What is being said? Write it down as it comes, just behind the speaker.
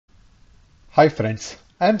Hi friends,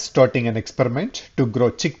 I am starting an experiment to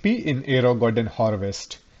grow chickpea in Aerogarden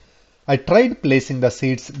Harvest. I tried placing the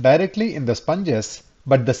seeds directly in the sponges,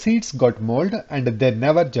 but the seeds got mold and they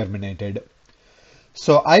never germinated.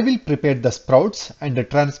 So I will prepare the sprouts and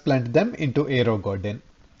transplant them into Aerogarden.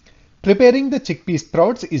 Preparing the chickpea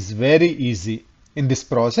sprouts is very easy. In this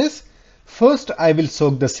process, first I will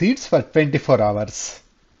soak the seeds for 24 hours.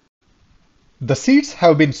 The seeds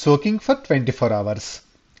have been soaking for 24 hours.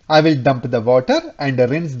 I will dump the water and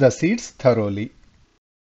rinse the seeds thoroughly.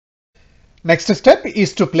 Next step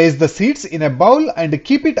is to place the seeds in a bowl and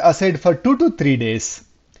keep it aside for 2 to 3 days.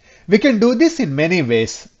 We can do this in many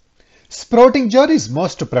ways. Sprouting jar is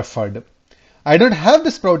most preferred. I don't have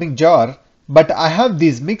the sprouting jar, but I have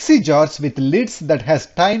these mixie jars with lids that has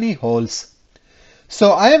tiny holes.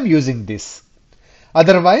 So I am using this.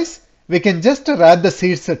 Otherwise, we can just wrap the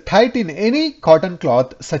seeds tight in any cotton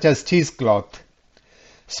cloth such as cheesecloth.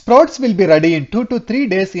 Sprouts will be ready in 2 to 3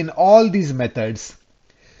 days in all these methods.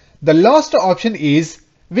 The last option is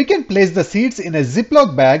we can place the seeds in a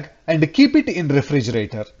Ziploc bag and keep it in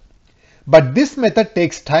refrigerator. But this method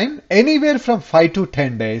takes time, anywhere from 5 to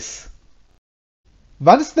 10 days.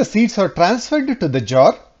 Once the seeds are transferred to the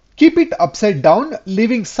jar, keep it upside down,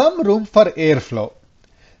 leaving some room for airflow.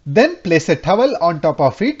 Then place a towel on top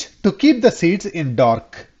of it to keep the seeds in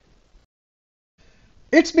dark.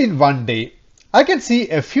 It's been 1 day. I can see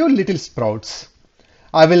a few little sprouts.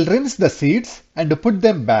 I will rinse the seeds and put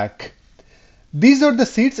them back. These are the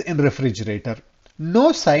seeds in refrigerator.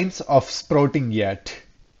 No signs of sprouting yet.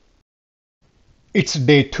 It's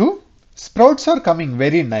day 2. Sprouts are coming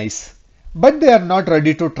very nice, but they are not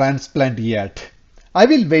ready to transplant yet. I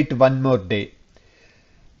will wait 1 more day.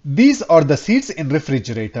 These are the seeds in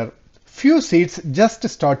refrigerator. Few seeds just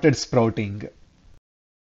started sprouting.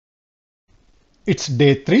 It's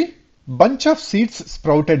day 3. Bunch of seeds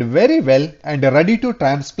sprouted very well and ready to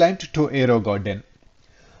transplant to Aerogarden.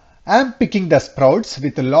 I am picking the sprouts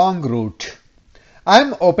with a long root. I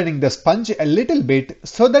am opening the sponge a little bit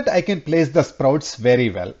so that I can place the sprouts very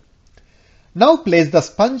well. Now place the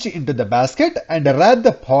sponge into the basket and wrap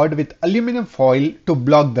the pod with aluminum foil to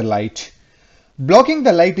block the light. Blocking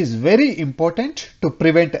the light is very important to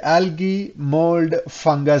prevent algae, mold,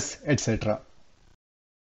 fungus, etc.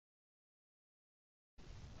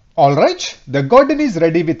 Alright, the garden is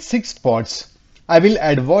ready with 6 pots. I will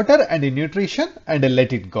add water and nutrition and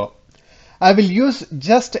let it go. I will use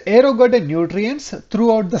just Aerogarden nutrients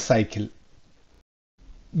throughout the cycle.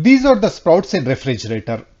 These are the sprouts in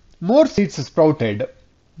refrigerator. More seeds sprouted.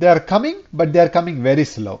 They are coming, but they are coming very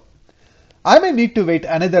slow. I may need to wait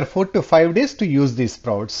another 4 to 5 days to use these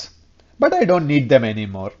sprouts, but I don't need them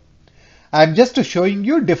anymore. I am just showing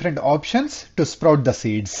you different options to sprout the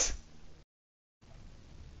seeds.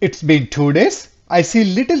 It's been 2 days. I see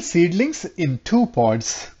little seedlings in 2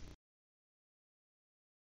 pods.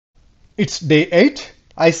 It's day 8.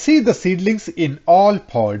 I see the seedlings in all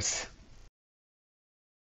pods.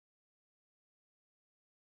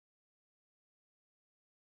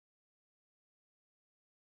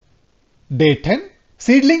 Day 10.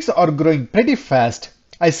 Seedlings are growing pretty fast.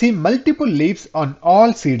 I see multiple leaves on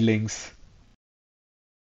all seedlings.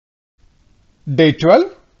 Day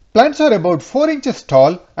 12. Plants are about 4 inches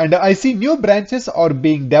tall and I see new branches are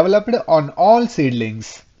being developed on all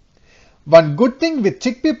seedlings. One good thing with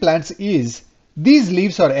chickpea plants is these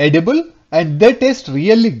leaves are edible and they taste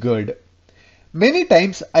really good. Many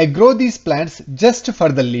times I grow these plants just for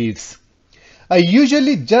the leaves. I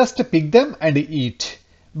usually just pick them and eat,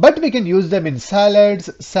 but we can use them in salads,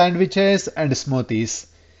 sandwiches and smoothies.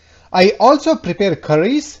 I also prepare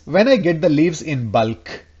curries when I get the leaves in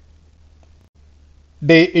bulk.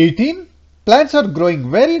 Day 18. Plants are growing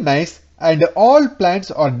very nice and all plants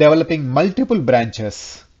are developing multiple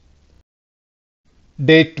branches.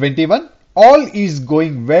 Day 21. All is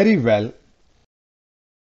going very well.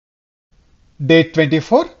 Day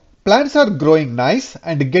 24. Plants are growing nice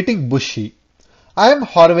and getting bushy. I am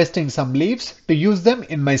harvesting some leaves to use them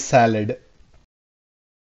in my salad.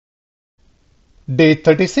 Day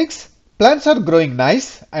 36. Plants are growing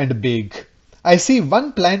nice and big. I see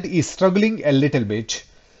one plant is struggling a little bit.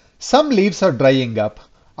 Some leaves are drying up.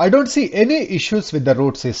 I don't see any issues with the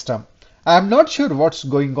root system. I am not sure what's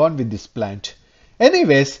going on with this plant.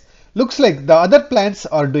 Anyways, looks like the other plants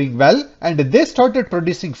are doing well and they started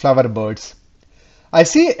producing flower buds. I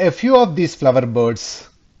see a few of these flower buds.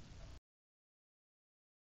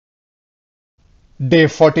 Day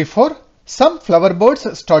 44. Some flower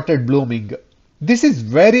buds started blooming. This is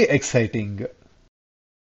very exciting.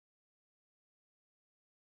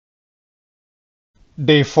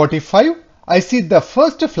 Day 45. I see the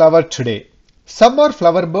first flower today. Some more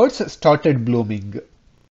flower birds started blooming.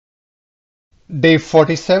 Day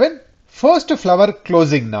 47, first flower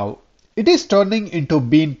closing now. It is turning into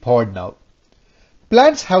bean pod now.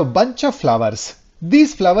 Plants have bunch of flowers.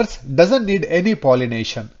 These flowers doesn't need any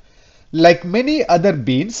pollination. Like many other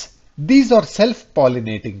beans, these are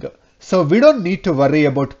self-pollinating, so we don't need to worry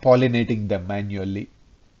about pollinating them manually.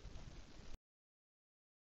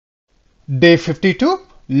 Day 52,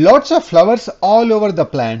 lots of flowers all over the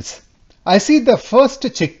plants. I see the first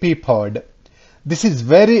chickpea pod. This is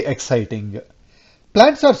very exciting.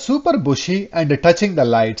 Plants are super bushy and touching the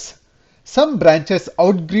lights. Some branches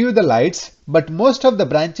outgrew the lights, but most of the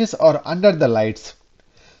branches are under the lights.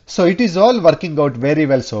 So it is all working out very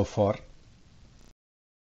well so far.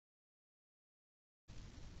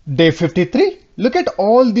 Day 53, look at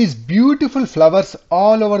all these beautiful flowers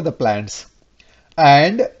all over the plants.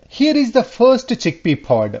 And here is the first chickpea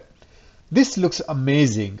pod. This looks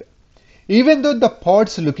amazing. Even though the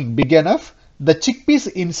pod's looking big enough, the chickpeas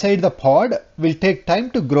inside the pod will take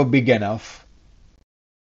time to grow big enough.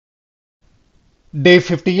 Day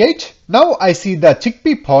 58. Now I see the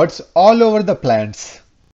chickpea pods all over the plants.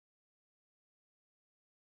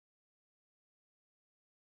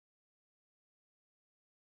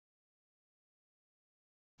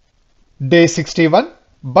 Day 61.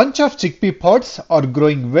 Bunch of chickpea pods are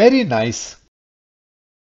growing very nice.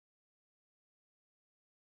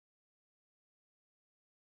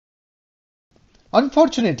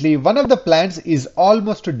 Unfortunately, one of the plants is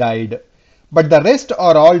almost died, but the rest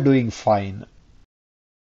are all doing fine.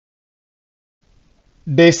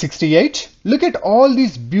 Day 68. Look at all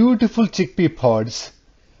these beautiful chickpea pods,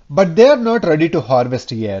 but they are not ready to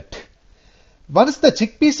harvest yet. Once the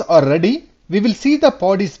chickpeas are ready, we will see the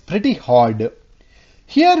pod is pretty hard.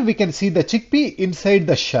 Here we can see the chickpea inside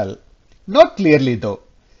the shell. Not clearly though,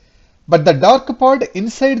 but the dark pod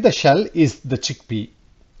inside the shell is the chickpea.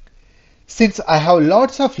 Since I have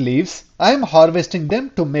lots of leaves, I am harvesting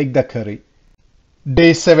them to make the curry.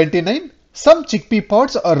 Day 79. Some chickpea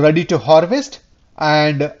pods are ready to harvest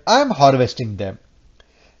and I am harvesting them.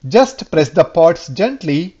 Just press the pods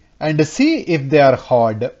gently and see if they are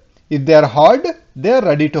hard. If they are hard, they are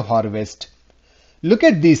ready to harvest. Look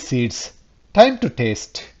at these seeds. Time to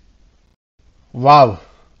taste. Wow,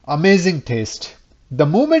 amazing taste. The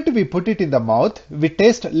moment we put it in the mouth, we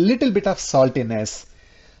taste a little bit of saltiness.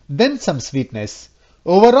 Then some sweetness.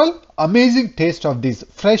 Overall, amazing taste of this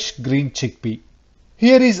fresh green chickpea.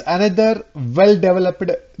 Here is another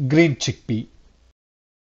well-developed green chickpea.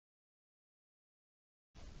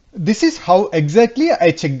 This is how exactly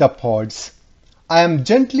I check the pods. I am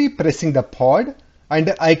gently pressing the pod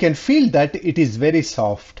and I can feel that it is very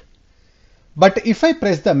soft. But if I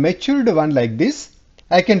press the matured one like this,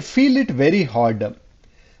 I can feel it very hard.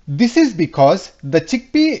 This is because the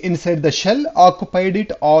chickpea inside the shell occupied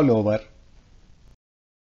it all over.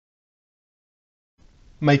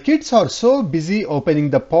 My kids are so busy opening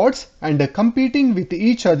the pods and competing with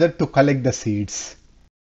each other to collect the seeds.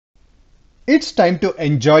 It's time to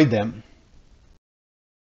enjoy them.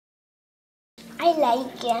 I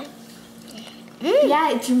like it.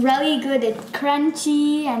 Yeah, it's really good. It's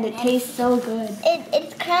crunchy and it tastes so good.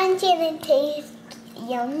 It's crunchy and it tastes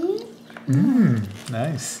yummy.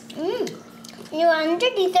 Nice. You wonder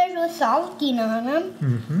these are so salty, Nana.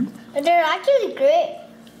 But they're actually great.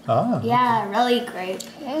 Yeah, really great.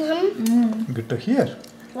 Good to hear.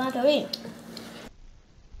 Want to eat?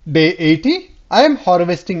 Day 80. I am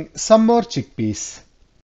harvesting some more chickpeas.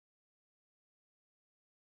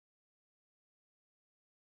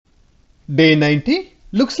 Day 90.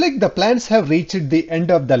 Looks like the plants have reached the end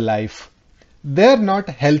of their life. They are not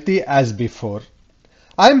healthy as before.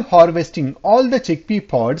 I am harvesting all the chickpea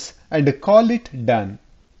pods and call it done.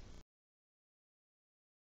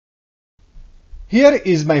 Here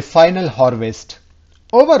is my final harvest.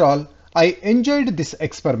 Overall, I enjoyed this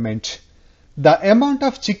experiment. The amount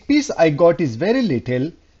of chickpeas I got is very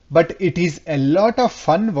little, but it is a lot of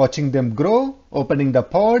fun watching them grow, opening the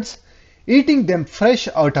pods, eating them fresh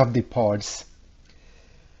out of the pods.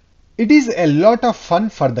 It is a lot of fun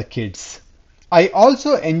for the kids. I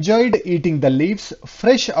also enjoyed eating the leaves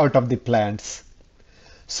fresh out of the plants.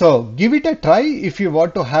 So give it a try if you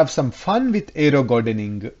want to have some fun with aero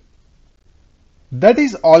gardening. That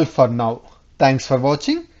is all for now. Thanks for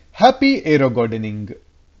watching. Happy aero gardening.